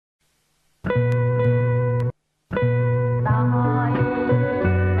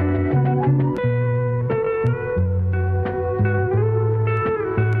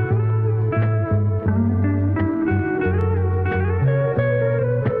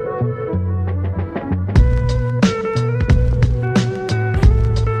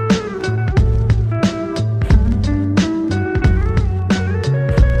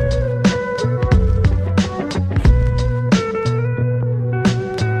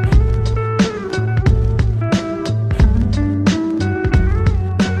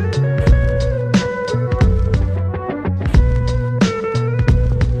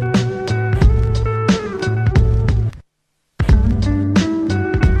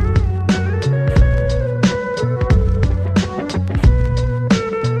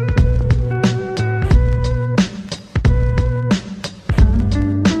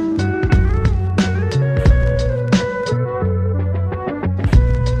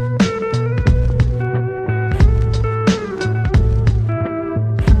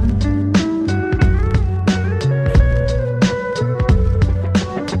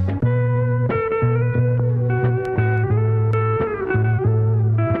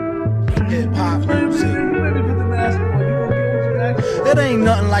It ain't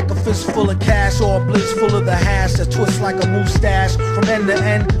nothing like a fist full of cash or a blitz full of the hash that twists like a mustache from end to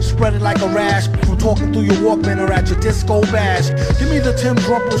end, spread it like a rash from talking through your Walkman or at your disco bash. Give me the Tim's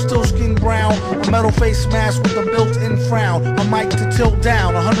Rumpelstiltskin brown, a metal face mask with a built-in frown, a mic to tilt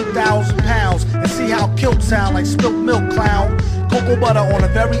down 100,000 pounds, and see how kilt sound like spilt milk, clown. Cocoa butter on a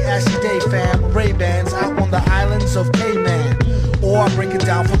very ashy day, fam. Ray-Bans out on the islands of Cayman. Or I break it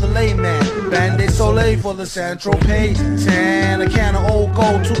down for the layman. Band-Aid Soleil for the Saint-Tropez. Tan, a can of old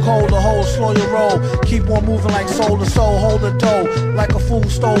gold, too cold to hold, slow your roll. Keep on moving like soul to soul, hold the dough. Like a fool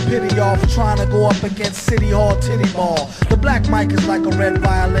stole pity y'all for trying to go up against City Hall titty ball. The black mic is like a red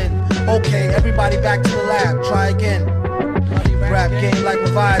violin. Okay, everybody back to the lab, try again. Rap game like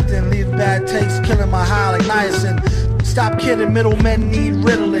Leviathan, leave bad takes, killing my high like niacin. Stop kidding, middlemen need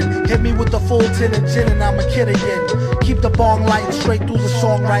Ritalin. Hit me with the full tin of gin and I'm a kid again. Keep the bong lighting straight through the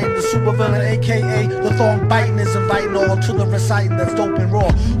songwriting. The supervillain, aka the thong biting, is inviting all to the reciting that's dope and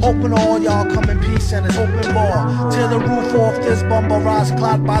raw. Hoping all y'all come in peace and it's open bar. Tear the roof off this bumble rise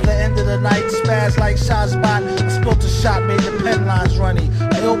clock by the end of the night. Spaz like Shazbot. I spilt a shot, made the pen lines runny.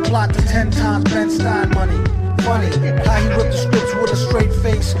 I ill plot to 10 times Ben Stein money. Funny how he ripped the scripts with a straight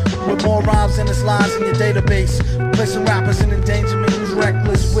face, with more rhymes than his lines in your database. Placing rappers in endangerment who's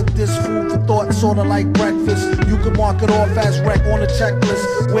reckless. With this food for thought, sorta like breakfast. You can mark it off as wreck on the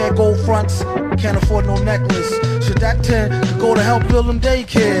checklist. Wear gold fronts, can't afford no necklace. Should that 10 to go to help build them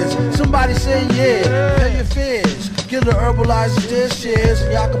daycares? Somebody say yeah, pay your fears. Give the herbalizers their shares,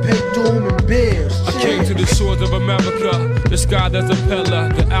 and y'all can pay doom and beers. I came to the shores of America, the sky that's a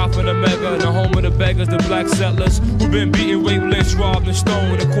pillar, the alpha and omega, the home of the beggars, the black settlers who've been beaten, raped, lynched, robbed, and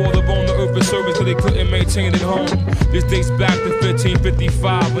stoned, and called upon the earth for service because they couldn't maintain it home. This dates back to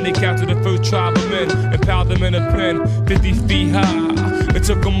 1555 when they captured the first tribe of men and piled them in a pen 50 feet high. It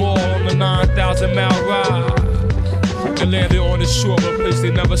took them all on the 9,000-mile ride and landed on the shore of a place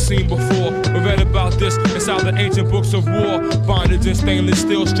they never seen before. We read about this inside the ancient books of war. Bondage in stainless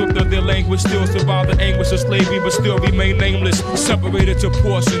steel, stripped of their language, still survive the anguish of slavery, but still remain nameless. Separated to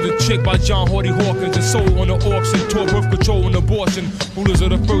portions, a trick by John Hardy Hawkins, and sold on the auction, taught birth control and abortion. Rulers of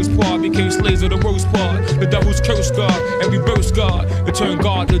the first part became slaves of the worst part. The devil's cursed God and reversed God. It turned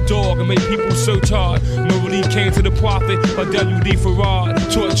God to dog and made people search hard. No relief came to the prophet, but W.D.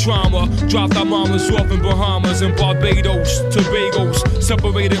 Farad taught trauma, dropped our mamas off in Bahamas and Barbados. Tobagos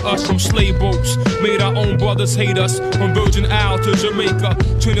separated us from slave boats, made our own brothers hate us. From Virgin Isle to Jamaica,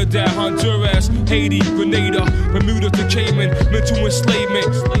 Trinidad, Honduras, Haiti, Grenada, Bermuda to Cayman, mental enslavement.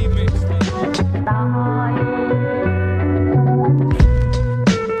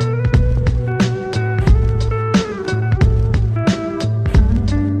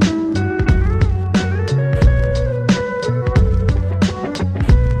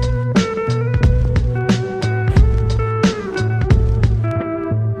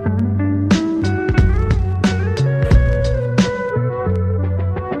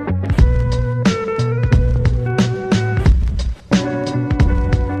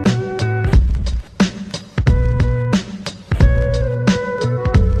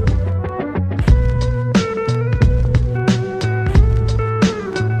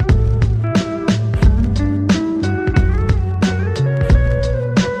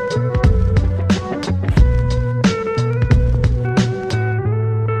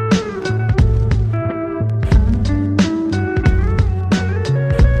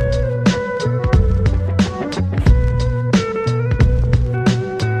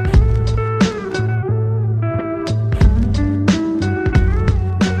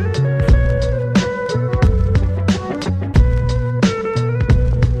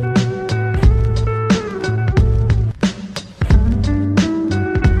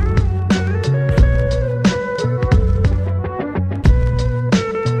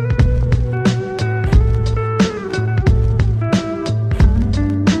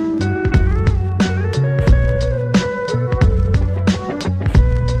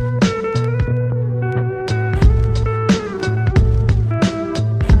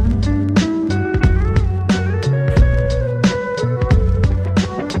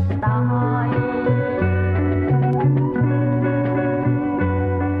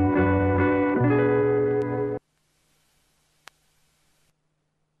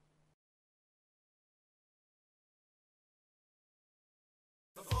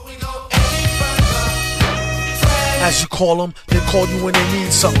 As you call them, they call you when they need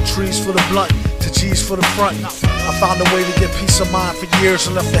something. Trees for the blunt, to G's for the front. I found a way to get peace of mind for years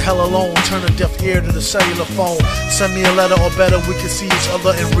and left the hell alone. Turn a deaf ear to the cellular phone. Send me a letter or better, we can see each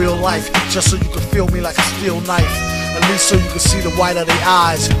other in real life. Just so you can feel me like a steel knife. at least so you can see the white of their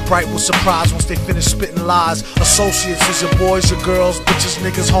eyes. Bright with surprise once they finish spitting lies. Associates is your boys, your girls, bitches,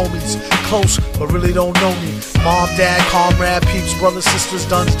 niggas, homies. Close, but really don't know me. Mom, dad, comrade, peeps, brothers, sisters,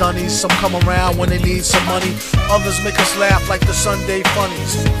 duns, dunnies. Some come around when they need some money. Others make us laugh like the Sunday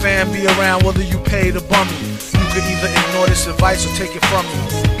funnies. Fam be around whether you pay the bummy. You could either ignore this advice or take it from me.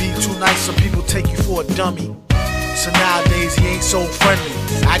 Be too nice, some people take you for a dummy. So nowadays he ain't so friendly.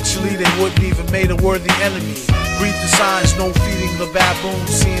 Actually they wouldn't even made a worthy enemy. Read the signs, no feeding the baboons.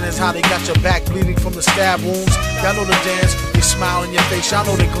 Seeing as how they got your back bleeding from the stab wounds. Y'all know the dance, they smile in your face, y'all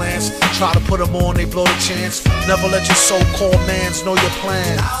know they glance. Try to put them on, they blow the chance. Never let your so-called mans know your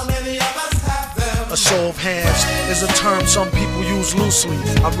plan. How many of us have them? A show of hands is a term some people use loosely.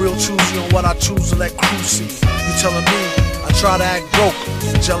 I'm real choosy on what I choose to let crew see. You telling me I try to act broke?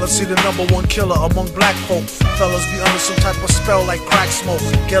 Jealousy the #1 killer among black folk. Fellas be under some type of spell like crack smoke.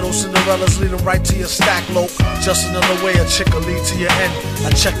 Ghetto Cinderellas lead them right to your stack lope. Just another way a chick will lead to your end.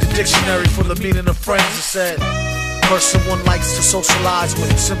 I checked the dictionary for the meaning of friends. It said person one likes to socialize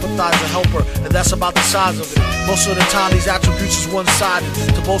with, sympathize or help her, and that's about the size of it. Most of the time these attributes is one-sided.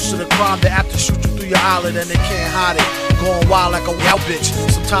 To boast of the crime, they apt to shoot you through your eyelid and they can't hide it. Going wild like a wild bitch.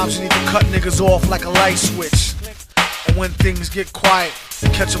 Sometimes you need to cut niggas off like a light switch. And when things get quiet,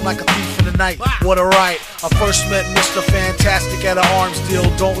 catch him like a thief in the night. What a right. I first met Mr. Fantastic at an arms deal.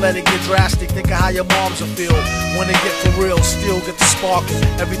 Don't let it get drastic. Think of how your moms will feel when they get for real. Still get the sparking.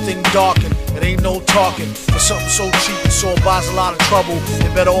 Everything darkened. It ain't no talking. For something so cheap, it so buys a lot of trouble.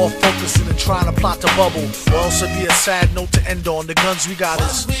 They better off focusing and trying to plot the bubble. Or else it'd be a sad note to end on. The guns we got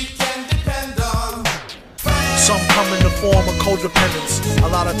is We can depend on. some come in the form of codependence. A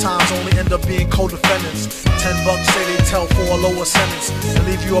lot of times only end up being co-defendants. $10 say they tell for a lower sentence and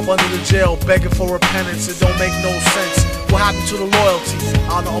leave you up under the jail begging for repentance. It don't make no sense. What happened to the loyalty?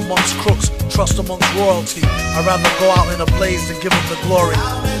 Honor amongst crooks, trust amongst royalty. I'd rather go out in a blaze than give them the glory.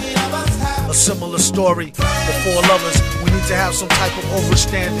 How many of us have A similar story. The four lovers, we need to have some type of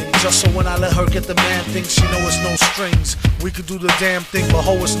overstanding. Just so when I let her get the man thing, she know it's no strings. We could do the damn thing, but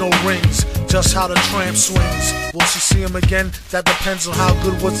ho, it's no rings. Just how the tramp swings. Will she see him again? That depends on how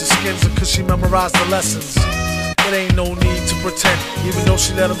good was the skins and could she memorize the lessons. It ain't no need to pretend. Even though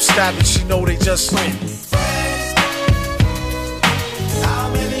she let him stab it, she know they just friends? How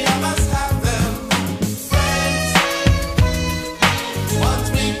many of us have them? Friends,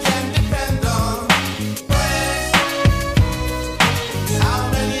 ones we can depend on. Friends, how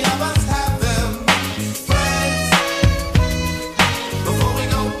many of us have them? Friends, before we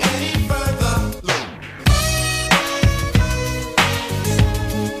go any further, look.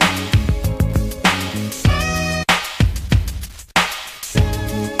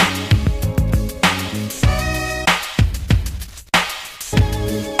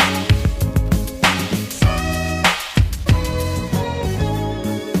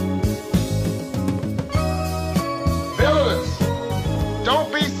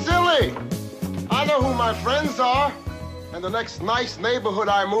 Don't be silly. I know who my friends are. And the next nice neighborhood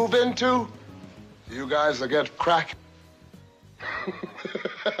I move into, you guys will get crack.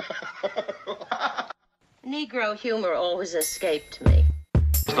 Negro humor always escaped me.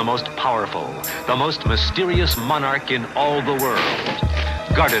 The most powerful, the most mysterious monarch in all the world.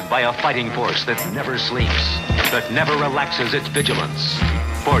 Guarded by a fighting force that never sleeps, that never relaxes its vigilance.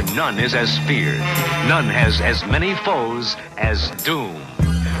 For none is as feared, none has as many foes as Doom.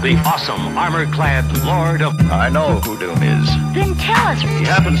 The awesome, armor-clad Lord of... I know who Doom is. Then tell us. He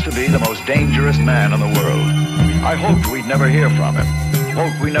happens to be the most dangerous man in the world. I hoped we'd never hear from him.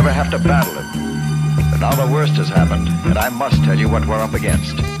 Hoped we never have to battle him. But now the worst has happened, and I must tell you what we're up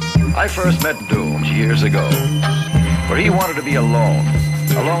against. I first met Doom years ago, where he wanted to be alone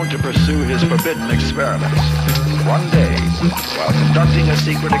to pursue his forbidden experiments. One day, while conducting a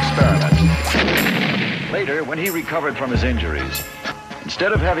secret experiment, later, when he recovered from his injuries,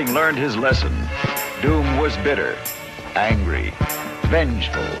 instead of having learned his lesson, Doom was bitter, angry,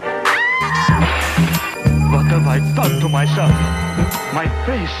 vengeful. What have I done to myself? My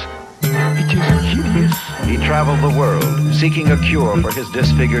face, it is hideous. He traveled the world, seeking a cure for his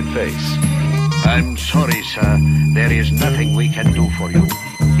disfigured face. I'm sorry, sir. There is nothing we can do for you.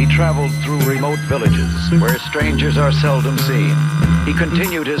 He traveled through remote villages, where strangers are seldom seen. He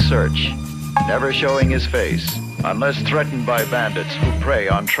continued his search, never showing his face, unless threatened by bandits who prey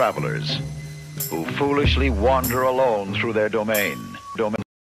on travelers, who foolishly wander alone through their domain.